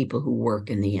to the people who work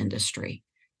in the industry.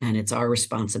 And it's our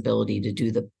responsibility to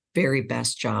do the very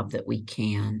best job that we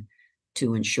can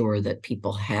to ensure that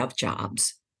people have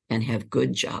jobs and have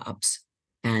good jobs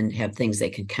and have things they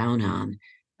can count on,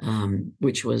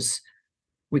 which was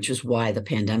why the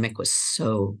pandemic was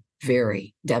so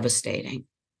very devastating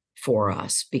for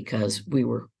us, because we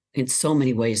were in so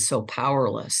many ways so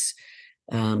powerless,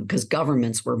 because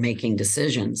governments were making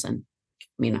decisions. And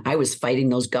I mean, I was fighting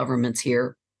those governments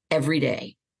here every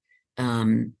day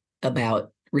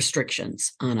about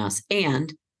restrictions on us.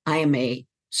 And I am a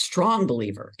strong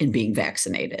believer in being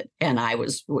vaccinated. And I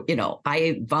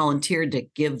volunteered to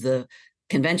give the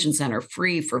convention center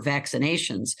free for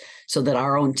vaccinations so that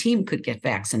our own team could get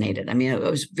vaccinated. I mean,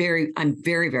 I'm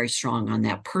very, very strong on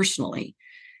that personally.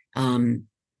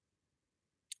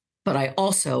 But I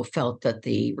also felt that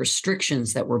the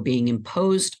restrictions that were being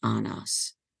imposed on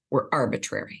us were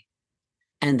arbitrary,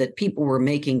 and that people were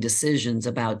making decisions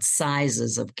about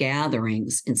sizes of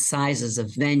gatherings and sizes of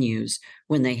venues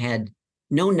when they had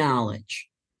no knowledge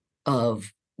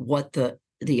of what the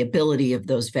ability of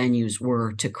those venues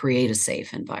were to create a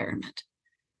safe environment.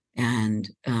 And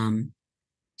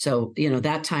so,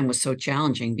 that time was so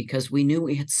challenging because we knew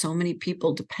we had so many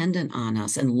people dependent on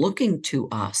us and looking to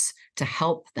us to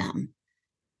help them.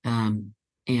 And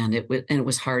it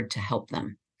was hard to help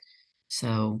them.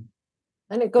 So.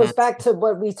 And it goes back to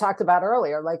what we talked about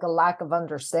earlier, like a lack of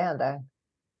understanding.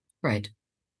 Right.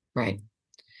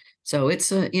 So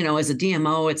it's as a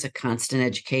DMO, it's a constant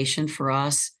education for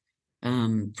us.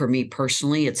 For me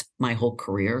personally, my whole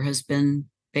career has been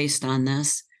based on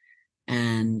this.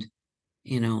 And,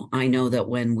 I know that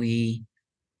when we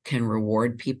can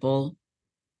reward people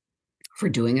for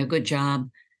doing a good job,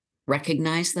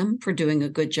 recognize them for doing a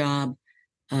good job,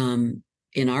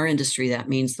 in our industry, that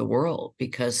means the world,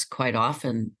 because quite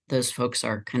often those folks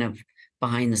are kind of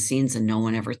behind the scenes and no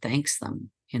one ever thanks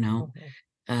them,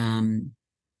 Mm-hmm.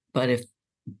 But if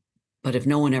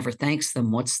no one ever thanks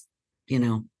them, why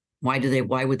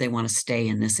would they want to stay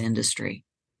in this industry?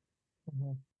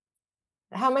 Mm-hmm.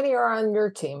 How many are on your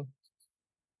team?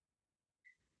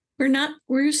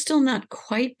 We're still not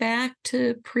quite back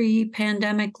to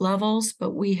pre-pandemic levels,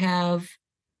 but we have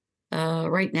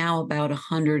right now about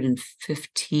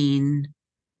 115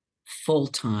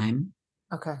 full-time.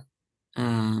 Okay.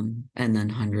 And then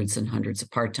hundreds and hundreds of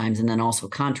part-times, and then also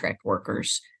contract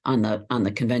workers on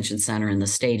the convention center and the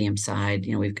stadium side.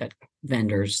 We've got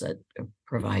vendors that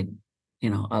provide,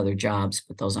 other jobs,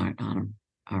 but those aren't on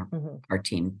our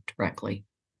team directly.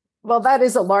 Well, that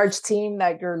is a large team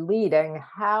that you're leading.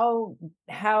 How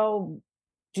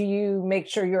do you make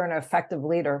sure you're an effective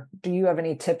leader? Do you have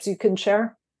any tips you can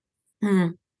share?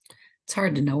 It's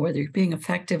hard to know whether you're being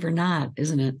effective or not,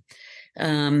 isn't it?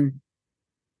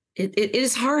 It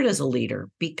is hard as a leader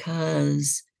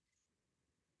because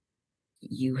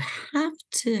you have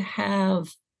to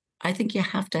have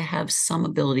some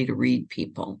ability to read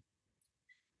people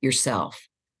yourself,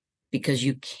 because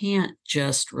you can't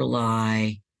just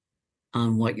rely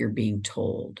on what you're being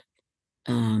told.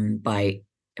 You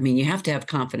have to have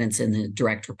confidence in the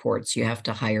direct reports. You have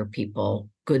to hire people,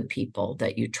 good people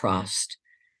that you trust,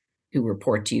 who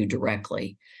report to you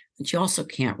directly. But you also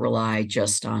can't rely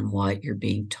just on what you're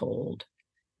being told,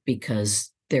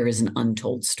 because there is an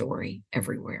untold story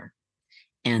everywhere.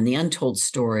 And the untold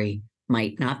story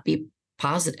might not be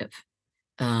positive.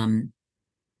 The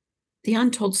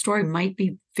untold story might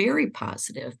be very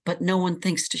positive, but no one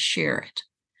thinks to share it.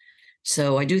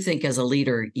 So I do think as a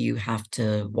leader, you have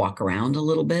to walk around a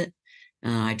little bit.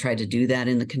 I try to do that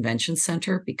in the convention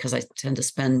center because I tend to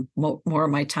spend more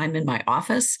of my time in my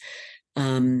office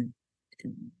than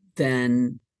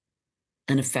an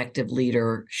effective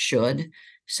leader should.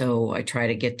 So I try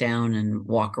to get down and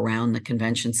walk around the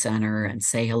convention center and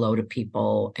say hello to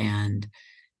people and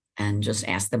just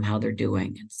ask them how they're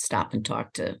doing, and stop and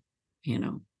talk to,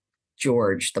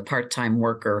 George, the part-time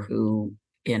worker who,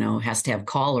 has to have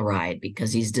call a ride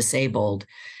because he's disabled,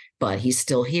 but he's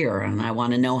still here. And I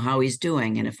want to know how he's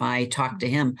doing. And if I talk to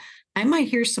him, I might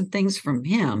hear some things from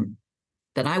him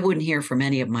that I wouldn't hear from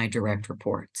any of my direct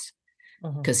reports,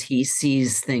 because he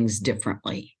sees things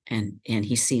differently, and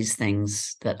he sees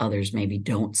things that others maybe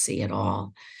don't see at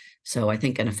all. So I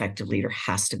think an effective leader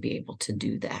has to be able to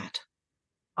do that.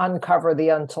 Uncover the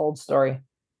untold story.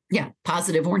 Yeah,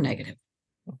 positive or negative.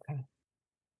 Okay.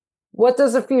 What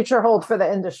does the future hold for the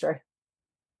industry?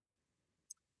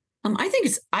 I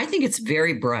think it's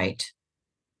very bright.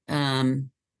 I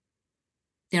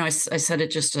said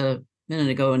it just a minute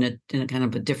ago in a kind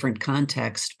of a different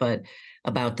context, but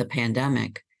about the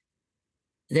pandemic.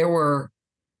 There were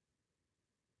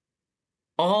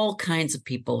all kinds of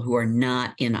people who are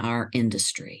not in our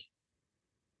industry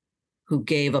who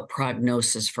gave a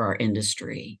prognosis for our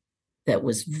industry that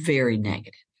was very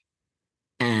negative.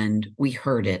 And we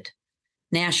heard it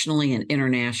nationally and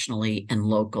internationally and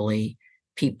locally.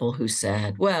 People who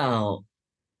said, well,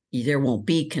 there won't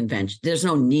be convention. There's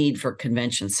no need for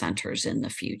convention centers in the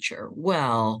future.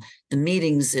 Well, the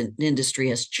meetings industry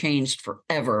has changed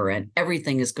forever and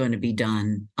everything is going to be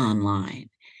done online.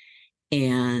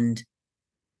 And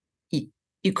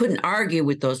you couldn't argue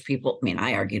with those people. I mean,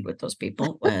 I argued with those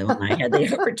people when I had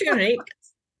the opportunity.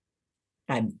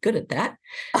 I'm good at that.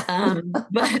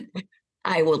 But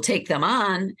I will take them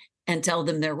on and tell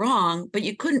them they're wrong, but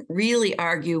you couldn't really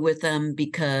argue with them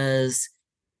because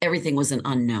everything was an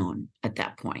unknown at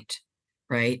that point,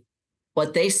 right?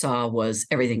 What they saw was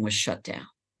everything was shut down.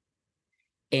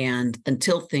 And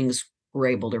until things were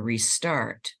able to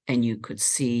restart and you could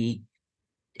see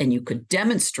and you could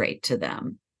demonstrate to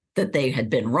them that they had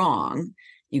been wrong,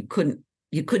 you couldn't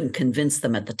convince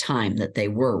them at the time that they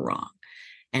were wrong.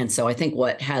 And so I think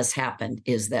what has happened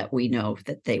is that we know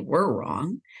that they were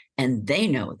wrong and they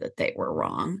know that they were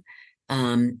wrong.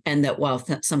 And that while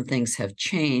some things have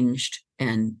changed,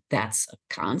 and that's a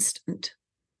constant,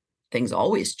 things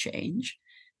always change,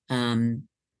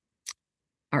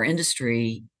 our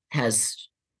industry has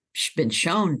been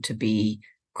shown to be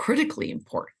critically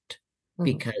important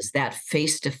because that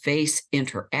face-to-face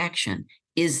interaction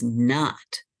is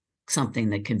not something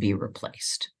that can be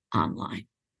replaced online.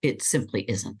 It simply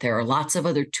isn't. There are lots of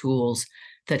other tools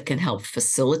that can help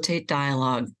facilitate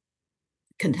dialogue,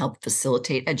 can help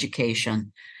facilitate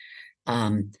education,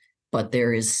 but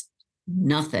there is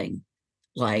nothing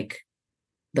like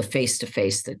the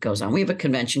face-to-face that goes on. We have a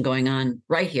convention going on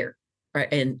right here,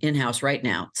 right in-house right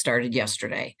now. It started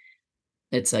yesterday.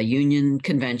 It's a union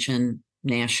convention,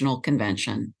 national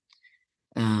convention.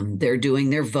 They're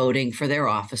doing their voting for their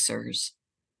officers.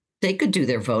 They could do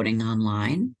their voting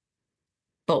online.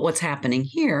 But what's happening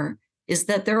here is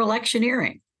that they're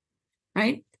electioneering,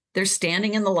 right? They're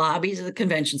standing in the lobbies of the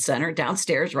convention center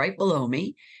downstairs right below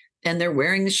me, and they're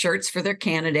wearing the shirts for their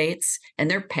candidates, and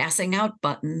they're passing out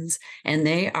buttons, and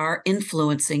they are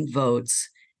influencing votes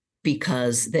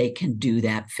because they can do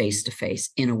that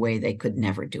face-to-face in a way they could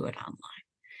never do it online.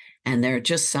 And there are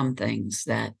just some things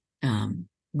that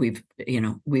we've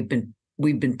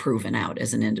been proven out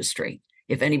as an industry.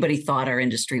 If anybody thought our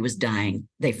industry was dying,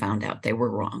 they found out they were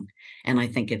wrong. And I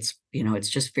think it's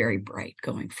just very bright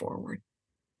going forward.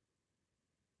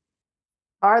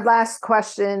 Our last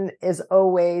question is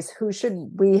always, who should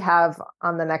we have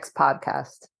on the next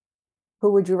podcast?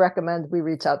 Who would you recommend we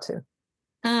reach out to?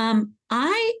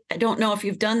 I don't know if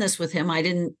you've done this with him. I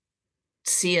didn't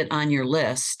see it on your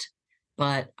list,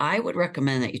 but I would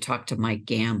recommend that you talk to Mike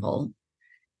Gamble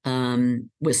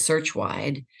with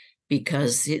Searchwide,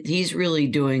 because he's really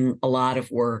doing a lot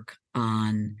of work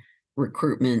on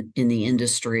recruitment in the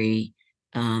industry.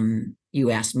 You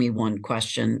asked me one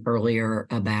question earlier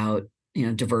about,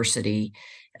 diversity.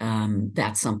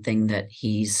 That's something that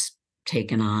he's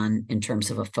taken on in terms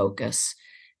of a focus,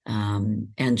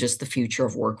 and just the future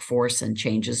of workforce and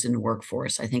changes in the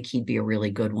workforce. I think he'd be a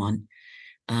really good one.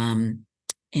 And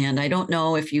I don't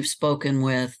know if you've spoken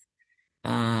with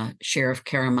Sheriff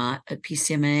Karamat at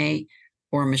PCMA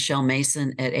or Michelle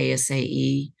Mason at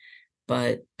ASAE,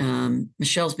 but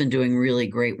Michelle's been doing really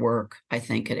great work, I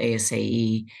think, at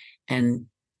ASAE, and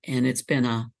it's been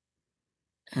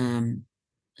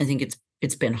I think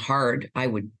it's been hard. I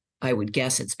would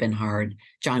guess it's been hard.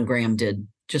 John Graham did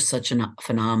just such a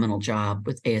phenomenal job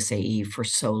with ASAE for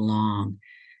so long,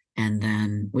 and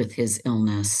then with his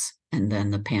illness and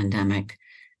then the pandemic,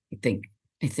 I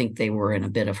think they were in a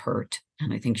bit of hurt,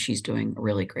 and I think she's doing a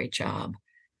really great job.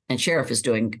 And Sheriff is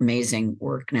doing amazing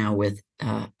work now with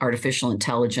artificial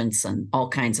intelligence and all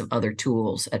kinds of other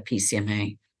tools at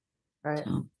PCMA. Right.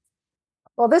 So.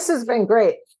 Well, this has been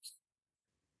great.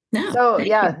 No, so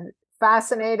yeah,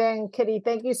 fascinating. Kitty,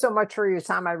 thank you so much for your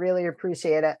time. I really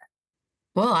appreciate it.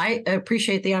 Well, I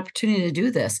appreciate the opportunity to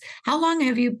do this. How long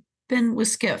have you been with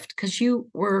Skift? Because you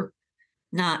were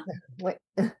not.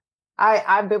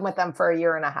 I've been with them for a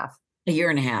year and a half. A year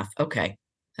and a half. Okay.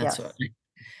 That's what.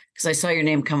 Because I saw your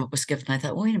name come up with Skift, and I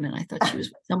thought, wait a minute, I thought she was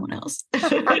with someone else.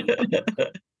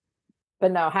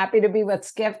 But no, happy to be with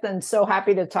Skift, and so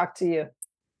happy to talk to you.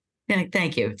 Yeah,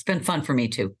 thank you. It's been fun for me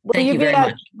too. Thank you very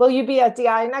much. Will you be at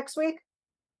DI next week?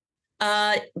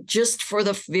 Just for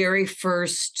the very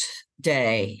first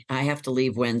day. I have to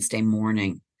leave Wednesday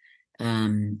morning.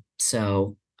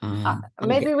 So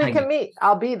maybe we can meet.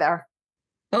 I'll be there.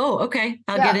 Oh, okay.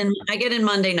 I get in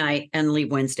Monday night and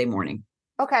leave Wednesday morning.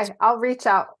 Okay. I'll reach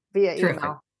out via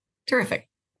email. Terrific.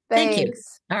 Thanks. Thank you.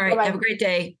 All right. Bye-bye. Have a great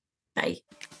day. Bye.